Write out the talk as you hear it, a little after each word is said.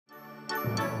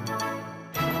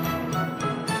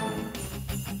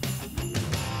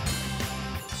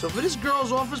So for this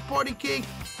girl's office party cake,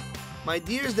 my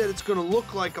idea is that it's gonna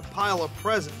look like a pile of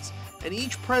presents, and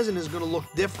each present is gonna look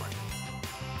different.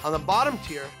 On the bottom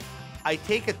tier, I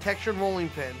take a textured rolling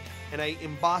pin and I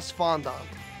emboss fondant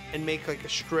and make like a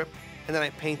strip, and then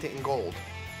I paint it in gold.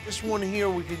 This one here,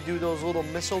 we could do those little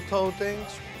mistletoe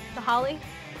things. The holly?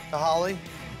 The holly.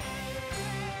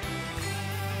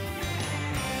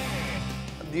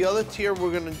 The other tier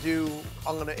we're gonna do,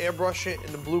 I'm gonna airbrush it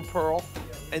in the blue pearl,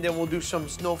 and then we'll do some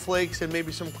snowflakes and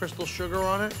maybe some crystal sugar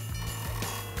on it.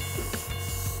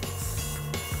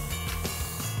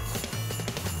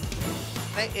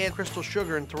 I add crystal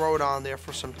sugar and throw it on there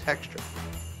for some texture.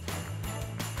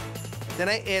 Then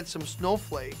I add some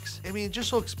snowflakes. I mean, it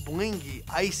just looks blingy,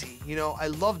 icy. You know, I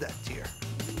love that tier.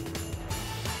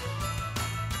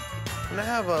 And I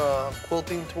have a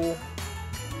quilting tool.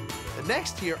 The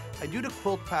next tier, I do the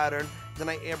quilt pattern, then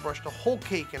I airbrush the whole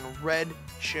cake in red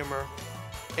shimmer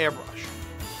airbrush.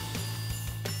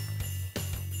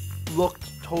 Looked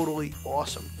totally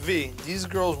awesome. V, these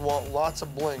girls want lots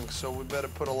of bling, so we better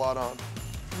put a lot on.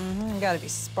 Gotta be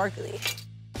sparkly.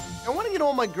 I want to get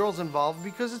all my girls involved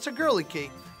because it's a girly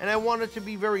cake, and I want it to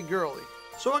be very girly.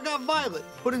 So I got Violet,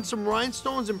 put in some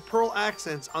rhinestones and pearl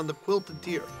accents on the quilted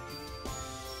tier.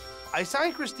 I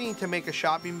signed Christine to make a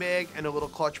shopping bag and a little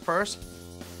clutch purse.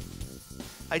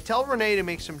 I tell Renee to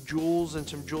make some jewels and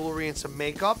some jewelry and some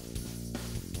makeup.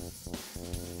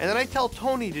 And then I tell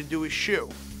Tony to do his shoe.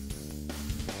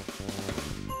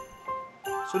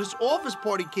 So this office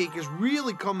party cake is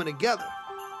really coming together.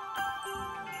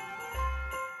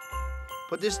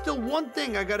 But there's still one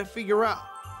thing I gotta figure out,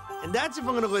 and that's if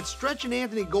I'm gonna let Stretch and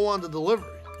Anthony go on the delivery.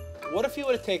 What if you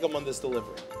were to take them on this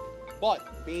delivery?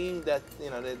 But being that, you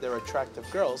know, they're attractive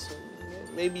girls,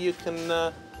 maybe you can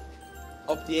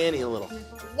up the ante a little.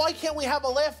 Why can't we have a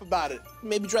laugh about it?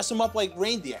 Maybe dress them up like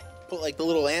reindeer. Put like the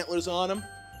little antlers on them.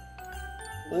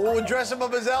 Oh, and dress them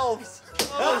up as elves.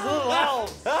 Those little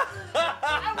elves. Oh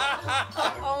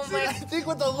my. I think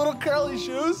with the little curly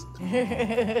shoes.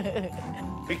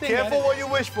 Be careful what you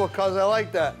wish for, cuz I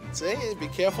like that. See, be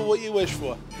careful what you wish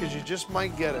for. Because you just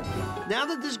might get it. Now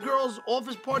that this girl's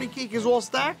office party cake is all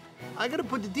stacked, I gotta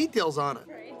put the details on it.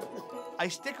 I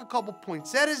stick a couple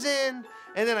poinsettias in,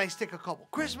 and then I stick a couple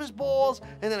Christmas balls,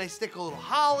 and then I stick a little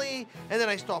holly, and then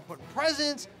I start putting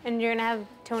presents. And you're gonna have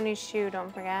Tony's shoe,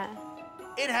 don't forget.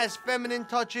 It has feminine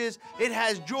touches, it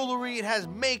has jewelry, it has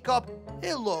makeup.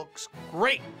 It looks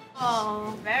great.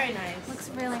 Oh, very nice. Looks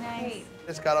really nice.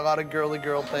 It's got a lot of girly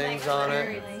girl things on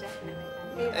it.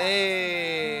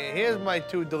 Hey, here's my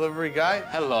two delivery guy.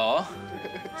 Hello.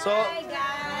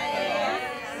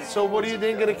 So what do you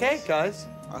think of the cake, guys?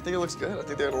 I think it looks good. I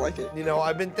think they're gonna like it. You know,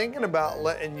 I've been thinking about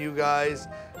letting you guys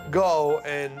go,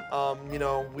 and you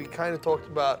know, we kind of talked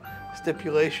about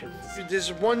stipulations.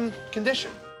 There's one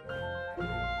condition.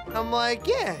 I'm like,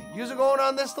 yeah, you're going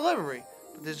on this delivery,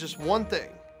 but there's just one thing,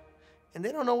 and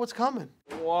they don't know what's coming.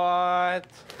 What?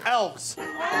 Elves.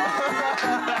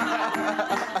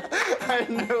 I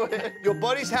knew it. Your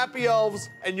buddy's happy elves,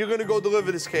 and you're gonna go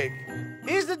deliver this cake.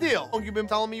 Here's the deal. You've been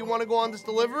telling me you want to go on this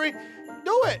delivery?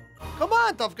 Do it. Come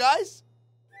on, tough guys.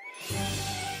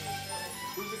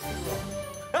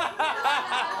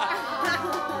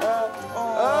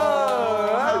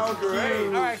 Oh, that's great.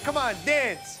 All right, come on,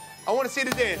 dance. I want to see the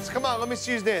dance. Come on, let me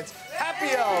see you dance. Happy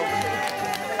elves.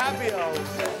 Happy elves.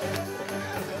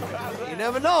 You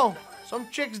never know. Some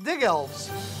chicks dig elves.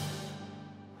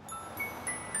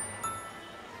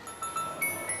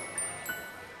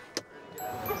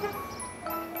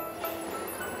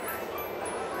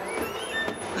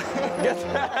 Get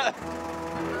that.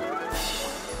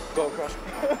 Go across.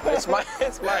 It's my.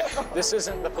 This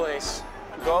isn't the place.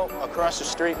 Go across the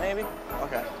street, maybe.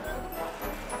 Okay.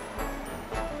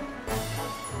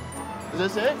 Is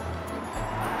this it?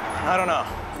 I don't know.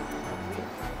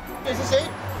 Is this it?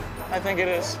 I think it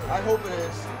is. I hope it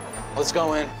is. Let's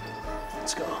go in.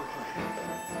 Let's go.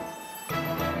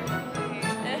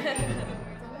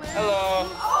 Hello.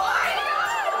 Oh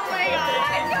my God!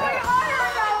 What is going on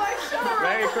right now? I'm so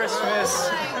Merry Christmas.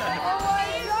 Oh my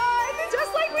God!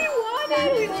 Just like we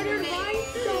wanted. We ordered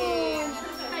rhinestones.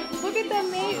 Look at the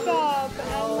makeup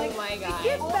and like the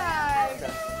gift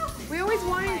bag. We always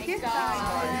wanted gift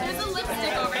bags. There's a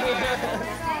lipstick over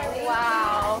here.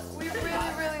 Wow. We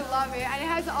really love it. And it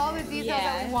has all the details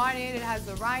that we wanted. It has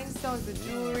the rhinestones, the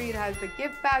jewelry, it has the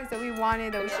gift bags that we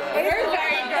wanted. It's very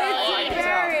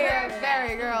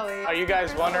girly. Are you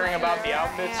guys wondering about the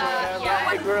outfits or whatever? Yeah.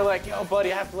 Like, we were like, yo, buddy,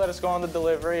 you have to let us go on the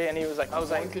delivery. And he was like, I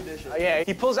was like, yeah.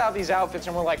 He pulls out these outfits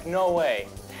and we're like, no way.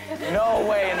 No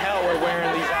way in hell we're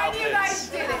wearing these And you guys outfits.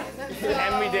 did it.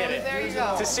 And we did it. There you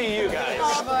go. To see you guys.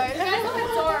 Oh, but You guys look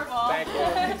adorable. Thank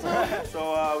you.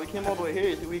 So we came all the way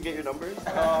here. Did we get your numbers?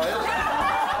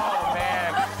 Oh,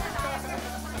 man.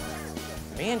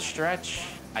 Me and Stretch,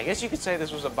 I guess you could say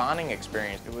this was a bonding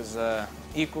experience. It was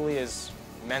equally as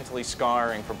mentally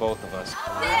scarring for both of us.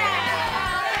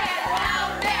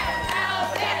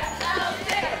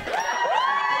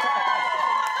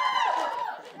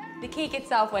 The cake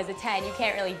itself was a 10. You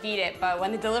can't really beat it, but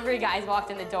when the delivery guys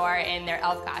walked in the door in their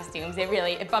elf costumes,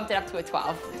 it bumped it up to a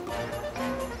 12.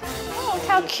 Oh,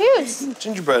 how cute.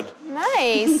 Gingerbread.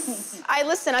 Nice.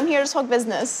 Listen, I'm here to talk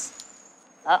business.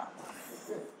 Oh.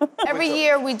 Every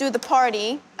year we do the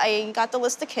party. I got the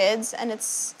list of kids, and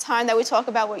it's time that we talk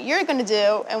about what you're gonna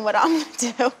do and what I'm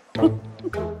gonna do.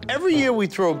 Every year we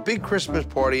throw a big Christmas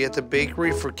party at the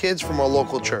bakery for kids from our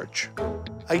local church.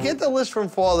 I get the list from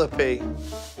Father P.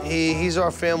 He's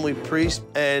our family priest,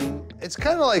 and it's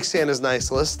kind of like Santa's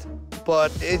nice list,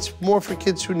 but it's more for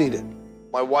kids who need it.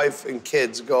 My wife and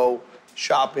kids go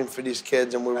shopping for these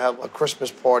kids, and we have a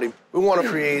Christmas party. We want to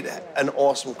create an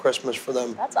awesome Christmas for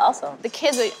them. That's awesome. The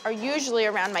kids are usually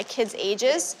around my kids'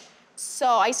 ages, so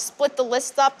I split the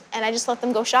list up and I just let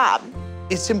them go shop.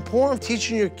 It's important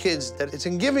teaching your kids that it's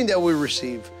in giving that we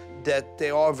receive, that they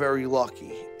are very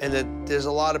lucky, and that there's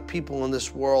a lot of people in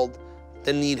this world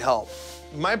that need help.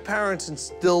 My parents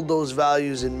instilled those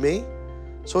values in me,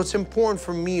 so it's important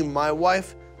for me and my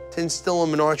wife to instill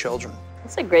them in our children.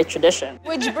 That's a great tradition.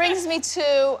 Which brings me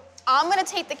to, I'm gonna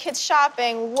take the kids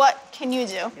shopping. What can you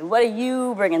do? What are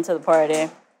you bringing to the party?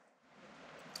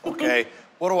 Okay,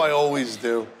 what do I always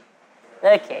do?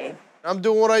 Okay. I'm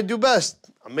doing what I do best.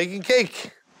 I'm making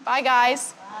cake. Bye,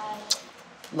 guys.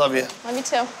 Love you. Love you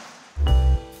too.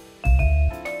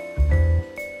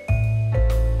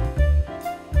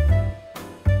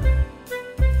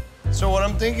 So what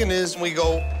I'm thinking is we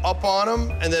go up on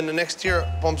them, and then the next tier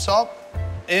bumps up,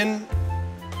 in,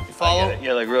 you follow?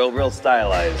 Yeah, like real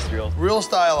stylized. Real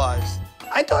stylized.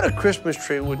 I thought a Christmas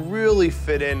tree would really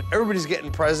fit in. Everybody's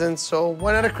getting presents, so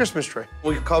why not a Christmas tree?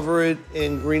 We cover it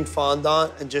in green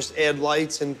fondant and just add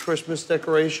lights and Christmas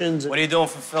decorations. What are you doing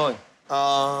for filling?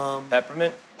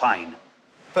 Peppermint? Pine.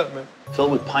 Peppermint. Fill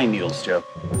it with pine needles, Joe.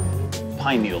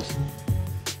 Pine needles.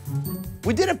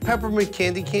 We did a peppermint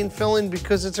candy cane filling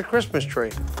because it's a Christmas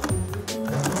tree.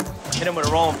 Hit him with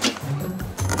a rolling pin.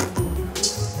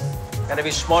 Gotta be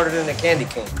smarter than a candy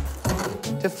cane.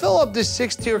 To fill up this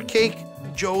 6-tier cake,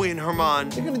 Joey and Herman,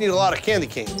 they're gonna need a lot of candy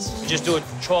canes. We just do a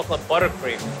chocolate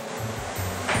buttercream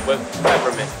with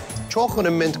peppermint. Chocolate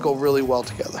and mint go really well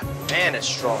together. Man, it's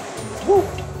strong. Woo.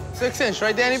 6 inch,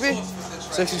 right, Danny B?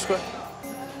 60 square.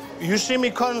 You see me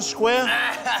cutting square?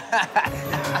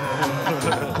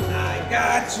 I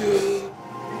got you.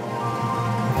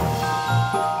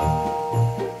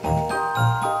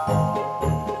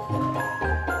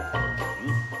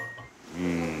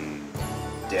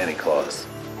 Danny Claus.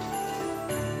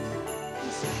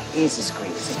 He's a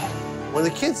squeeze. When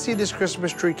the kids see this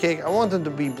Christmas tree cake, I want them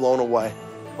to be blown away.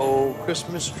 Oh,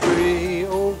 Christmas tree,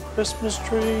 oh, Christmas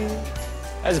tree.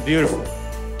 That's beautiful.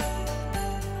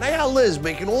 And I got Liz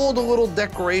making all the little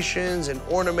decorations and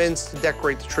ornaments to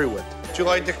decorate the tree with. Do you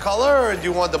like the color, or do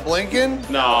you want the blinking?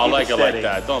 No, I like it like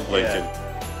that. Don't blink it.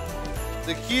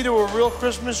 The key to a real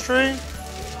Christmas tree?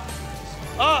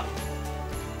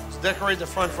 Let's decorate the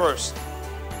front first.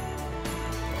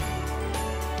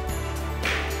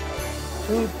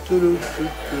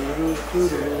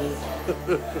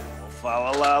 La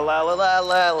la la la la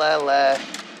la la la.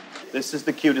 This is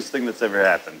the cutest thing that's ever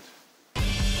happened.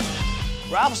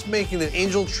 Ralph's making an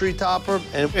angel tree topper,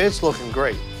 and it's looking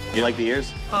great. You like the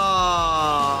ears?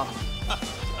 Ah.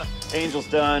 Angel's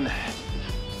done.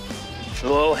 The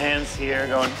little hands here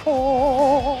going.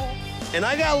 And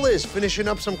I got Liz finishing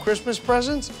up some Christmas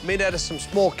presents made out of some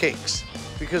small cakes.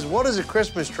 Because what is a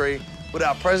Christmas tree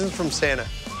without presents from Santa?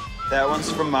 That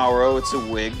one's for Mauro, it's a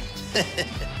wig.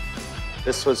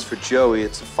 This one's for Joey,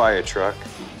 it's a fire truck.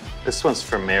 This one's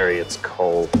for Mary, it's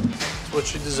coal. It's what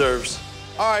she deserves.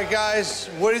 All right, guys,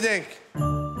 what do you think?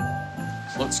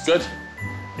 Looks good.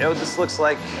 You know what this looks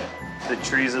like? The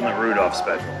trees in the Rudolph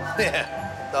special.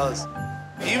 Yeah, it does.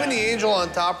 Even the angel on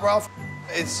top, Ralph,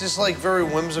 it's just like very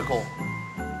whimsical.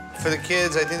 For the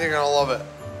kids, I think they're gonna love it.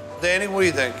 Danny, what do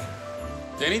you think?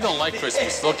 Danny don't like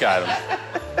Christmas. Look at him.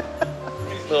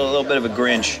 A little bit of a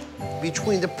Grinch.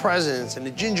 Between the presents and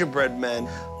the gingerbread men,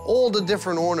 all the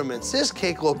different ornaments, this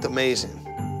cake looked amazing.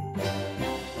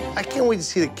 I can't wait to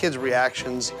see the kids'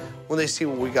 reactions when they see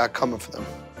what we got coming for them.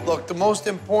 Look, the most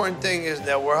important thing is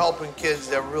that we're helping kids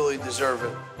that really deserve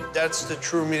it. That's the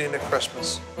true meaning of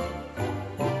Christmas.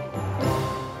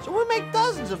 make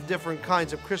dozens of different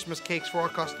kinds of Christmas cakes for our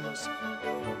customers.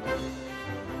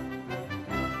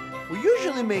 We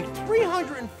usually make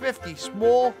 350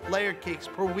 small layer cakes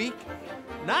per week.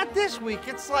 Not this week,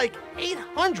 it's like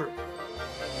 800.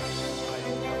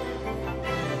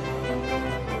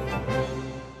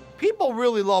 People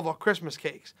really love our Christmas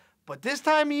cakes, but this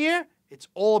time of year, it's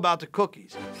all about the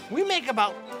cookies. We make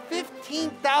about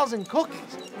 15,000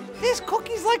 cookies. There's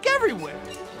cookies like everywhere.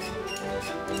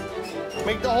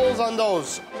 Make the holes on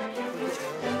those.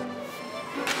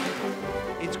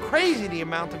 It's crazy the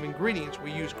amount of ingredients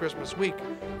we use Christmas week.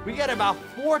 We get about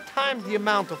 4 times the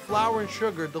amount of flour and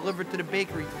sugar delivered to the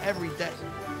bakery every day.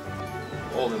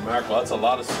 Holy mackerel, that's a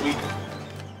lot of sweet.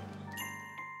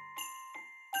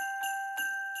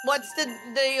 What's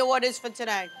the orders for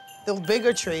today? The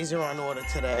bigger trays are on order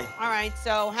today. All right,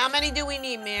 so how many do we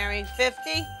need, Mary? 50?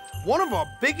 One of our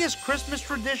biggest Christmas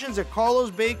traditions at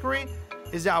Carlo's Bakery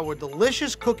is our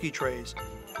delicious cookie trays.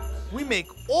 We make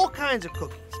all kinds of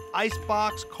cookies.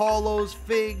 Icebox, Carlo's,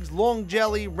 figs, long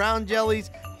jelly, round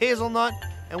jellies, hazelnut,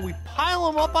 and we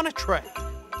pile them up on a tray.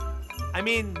 I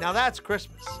mean, now that's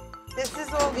Christmas. This is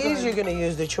all These good. you're gonna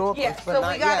use the chocolates, Yeah, but so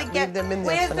not we gotta yet. get, Leave them in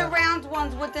there where's for the now. round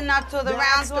ones with the nuts or the That's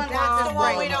round the ones? That's the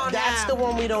one we problem. don't That's have. the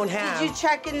one we don't have. Did you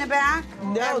check in the back?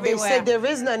 No, they said there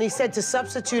is none. He said to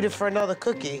substitute it for another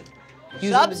cookie.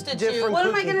 using a Substitute? different What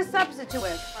am I cookie. gonna substitute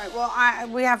with? All right, well,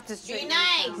 we have to straighten Be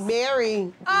nice.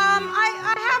 Mary.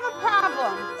 I have a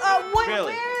problem.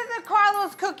 Really? Where are the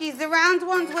Carlo's cookies? The round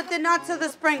ones with the nuts or the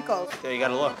sprinkles? There, you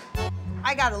gotta look.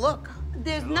 I gotta look.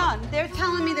 There's none. They're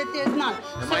telling me that there's none.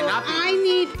 There So might not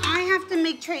be. I have to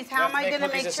make trays. How am I gonna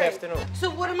make this trays? afternoon. So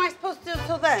what am I supposed to do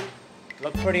till then?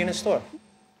 Look pretty in the store.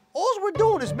 All we're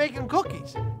doing is making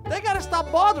cookies. They gotta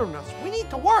stop bothering us. We need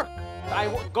to work. I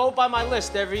go by my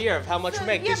list every year of how much you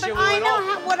make. Yeah, This but year we I went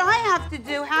know off. what I have to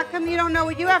do. How come you don't know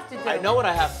what you have to do? I know what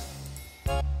I have.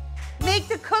 Make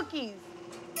the cookies.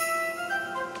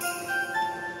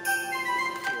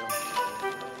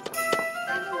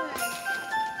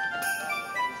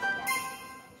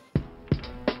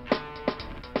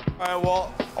 All right,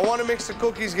 well, I want to mix the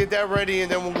cookies, get that ready,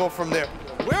 and then we'll go from there.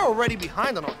 We're already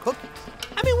behind on our cookies.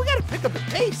 I mean, we gotta pick up the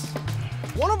pace.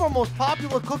 One of our most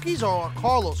popular cookies are our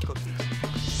Carlo's cookies.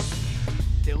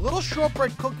 They're little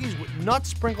shortbread cookies with nuts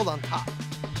sprinkled on top.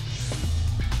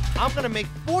 I'm gonna make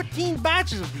 14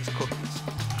 batches of these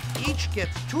cookies. Each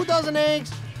gets 2 dozen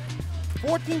eggs,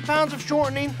 14 pounds of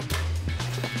shortening,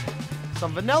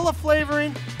 some vanilla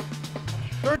flavoring,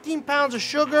 13 pounds of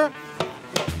sugar,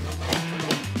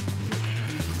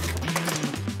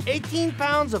 18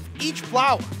 pounds of each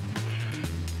flour.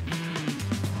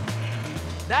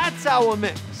 That's our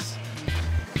mix.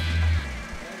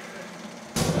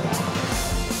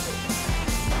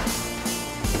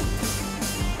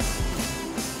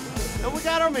 And we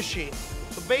got our machine.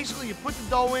 So basically you put the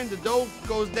dough in, the dough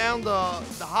goes down the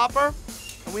hopper,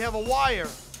 and we have a wire,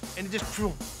 and it just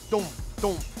boom, boom,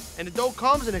 boom. And the dough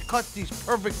comes and it cuts these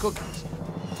perfect cookies.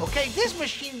 Okay, this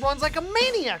machine runs like a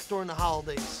maniac during the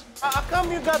holidays. How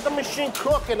come you got the machine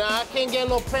cooking? I can't get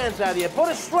no pants out of here.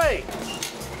 Put it straight.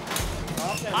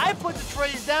 Okay. I put the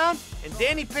trays down, and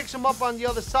Danny picks them up on the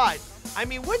other side. I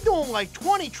mean, we're doing like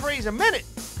 20 trays a minute.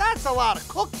 That's a lot of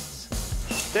cookies.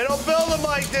 They don't build them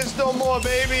like this no more,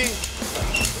 baby.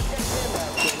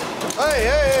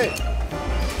 Hey.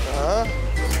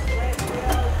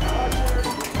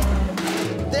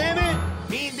 Damn it!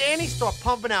 Me and Danny start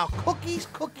pumping out cookies.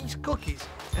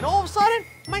 And all of a sudden,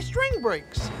 my string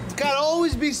breaks. It's gotta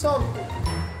always be something.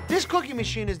 This cookie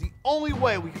machine is the only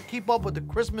way we can keep up with the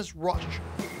Christmas rush.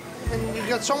 And you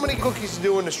got so many cookies to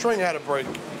do and the string had to break.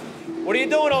 What are you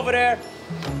doing over there?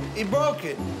 He broke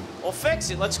it. Well, fix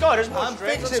it. Let's go. There's more I'm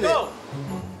string. Let's fixing go.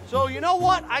 So you know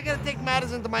what? I gotta take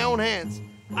matters into my own hands.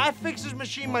 I fix this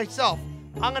machine myself.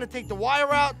 I'm gonna take the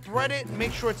wire out, thread it, and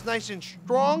make sure it's nice and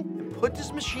strong, and put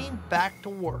this machine back to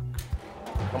work.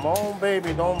 Come on,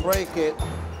 baby, don't break it.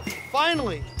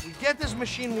 Finally, we get this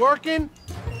machine working.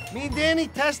 Me and Danny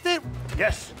test it,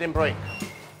 Yes, didn't break.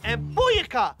 and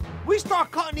booyaka! We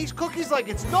start cutting these cookies like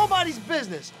it's nobody's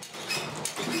business.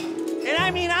 And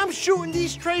I mean, I'm shooting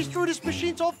these trays through this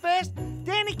machine so fast,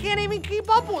 Danny can't even keep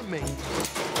up with me.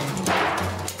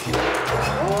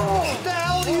 Oh, what the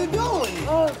hell are you doing?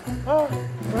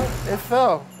 It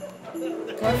fell.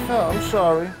 I'm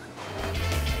sorry.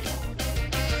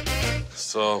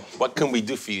 So, what can we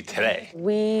do for you today?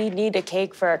 We need a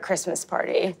cake for a Christmas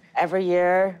party. Every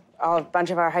year, a bunch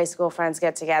of our high school friends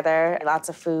get together. Lots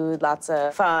of food, lots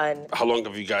of fun. How long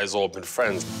have you guys all been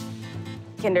friends?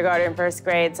 Kindergarten, first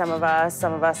grade, some of us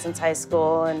since high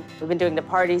school, and we've been doing the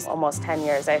parties almost 10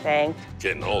 years, I think.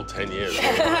 Getting old, 10 years.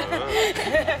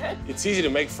 It's easy to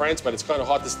make friends, but it's kind of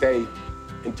hard to stay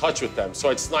in touch with them. So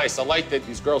it's nice. I like that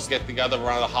these girls get together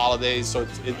around the holidays. So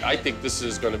I think this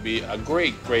is going to be a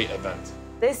great, great event.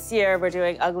 This year, we're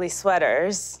doing ugly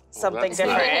sweaters, something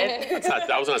different.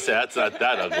 I was going to say, that's not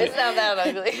that ugly. It's not that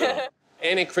ugly. No.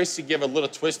 Ann and Chrissy give a little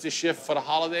twist this year for the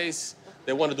holidays.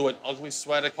 They want to do an ugly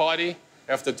sweater party.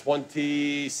 After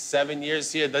 27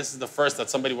 years here, this is the first that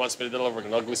somebody wants me to deliver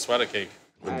an ugly sweater cake.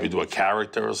 Would we do a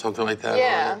character or something like that?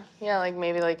 Yeah, like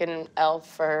maybe like an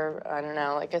elf or, I don't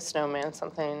know, like a snowman,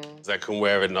 something. That can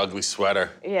wear an ugly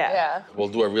sweater. Yeah. We'll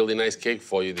do a really nice cake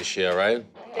for you this year, right?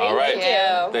 All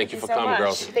right. Thank you for so coming, much.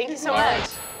 girls. Thank you so much.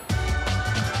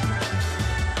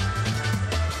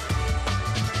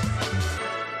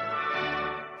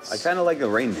 I kind of like the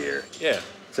reindeer. Yeah.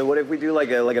 So what if we do like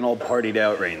an all partied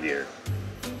out reindeer?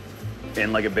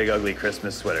 In like a big ugly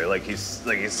Christmas sweater, like he's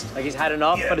had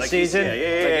enough for the season.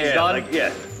 He's done.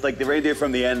 Like the reindeer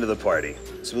from the end of the party.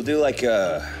 So we'll do like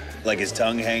his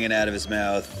tongue hanging out of his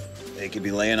mouth. It could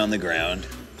be laying on the ground.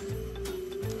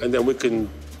 And then we can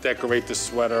decorate the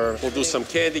sweater. We'll do some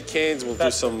candy canes. We'll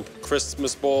do some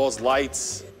Christmas balls,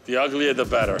 lights. The uglier, the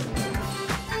better.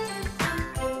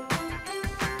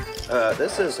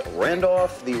 This is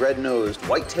Randolph the red-nosed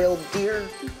white-tailed deer.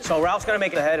 So Ralph's gonna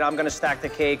make the head, I'm gonna stack the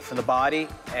cake for the body,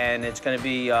 and it's gonna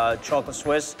be chocolate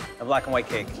Swiss and black and white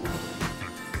cake.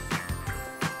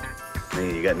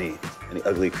 Hey, you got any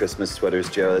ugly Christmas sweaters,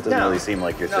 Joe? That doesn't really seem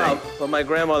like your thing. No, but my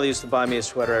grandmother used to buy me a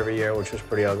sweater every year, which was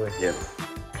pretty ugly. Yeah.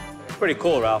 Pretty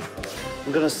cool, Ralph.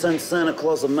 I'm gonna send Santa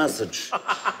Claus a message.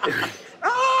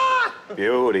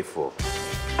 Beautiful.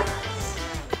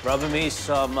 Rubbing me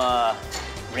some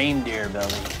reindeer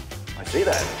belly. I see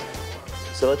that.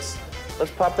 So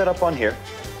let's pop that up on here.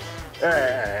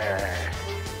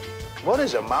 What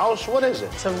is a mouse? What is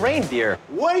it? It's a reindeer.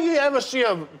 Where do you ever see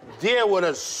a deer with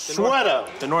a sweater?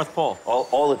 The North Pole.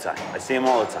 All the time. I see them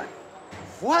all the time.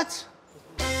 What?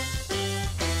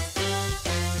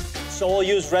 So we'll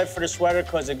use red for the sweater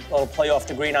because it'll play off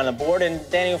the green on the board, and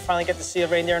Danny will finally get to see a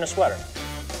reindeer in a sweater.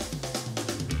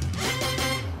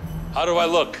 How do I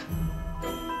look?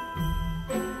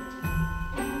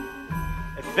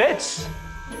 It fits.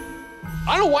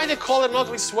 I don't know why they call it an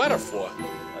ugly sweater for.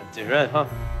 It's red, huh?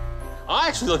 I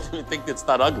actually don't even think it's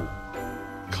that ugly.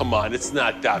 Come on, it's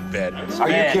not that bad. Are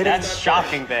you kidding? That's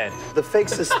shocking bad. The fake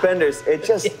suspenders, it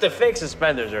just... The fake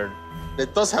suspenders are...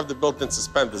 It does have the built-in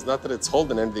suspenders, not that it's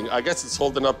holding anything. I guess it's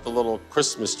holding up the little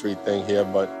Christmas tree thing here,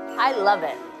 but... I love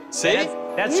it. See?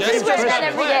 That's You just wear that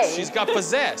every day. She's got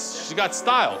pizzazz. She's got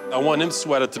style. I want his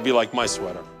sweater to be like my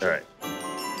sweater. All right.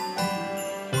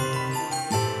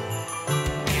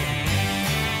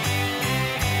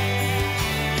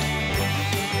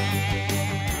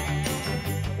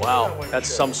 Wow, that's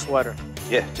some sweater.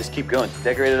 Yeah, just keep going.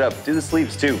 Decorate it up. Do the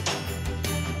sleeves, too.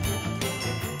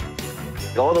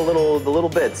 All the little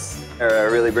bits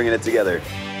are really bringing it together.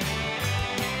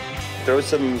 Throw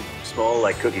some small,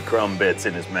 like, cookie crumb bits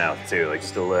in his mouth, too, like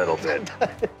just a little bit.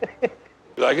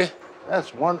 You like it?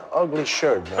 That's one ugly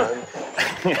shirt, man.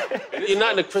 You're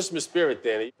not in the Christmas spirit,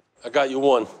 Danny. I got you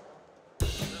one.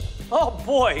 Oh,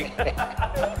 boy.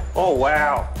 Oh,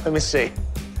 wow. Let me see.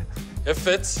 It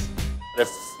fits. If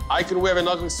I can wear an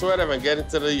ugly sweater and get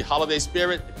into the holiday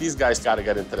spirit, these guys got to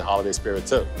get into the holiday spirit,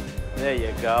 too. There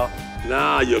you go.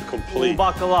 Nah, you're complete.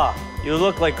 Bacala. You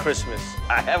look like Christmas.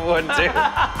 I have one, too.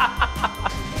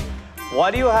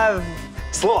 Why do you have...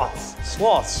 Sloths.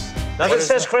 Sloths. Nothing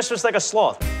says Christmas like a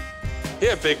sloth.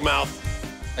 Here, Big Mouth.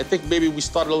 I think maybe we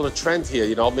started a little trend here,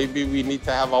 you know? Maybe we need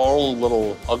to have our own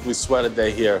little ugly sweater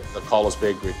day here at the Carlo's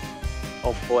Bakery.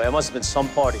 Oh, boy, it must have been some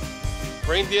party.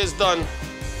 Reindeer's done.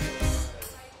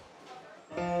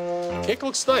 Cake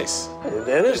looks nice.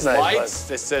 It is nice.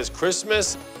 Lights, it says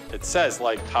Christmas. It says,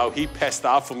 like, how he passed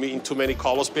out from eating too many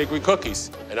Carlo's Bakery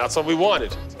cookies. And that's what we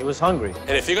wanted. He was hungry.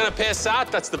 And if you're gonna pass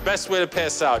out, that's the best way to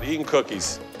pass out, eating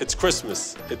cookies. It's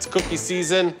Christmas. It's cookie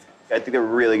season. I think they're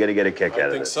really gonna get a kick out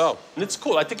of this. I think so. And it's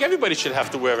cool. I think everybody should have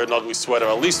to wear an ugly sweater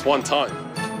at least one time.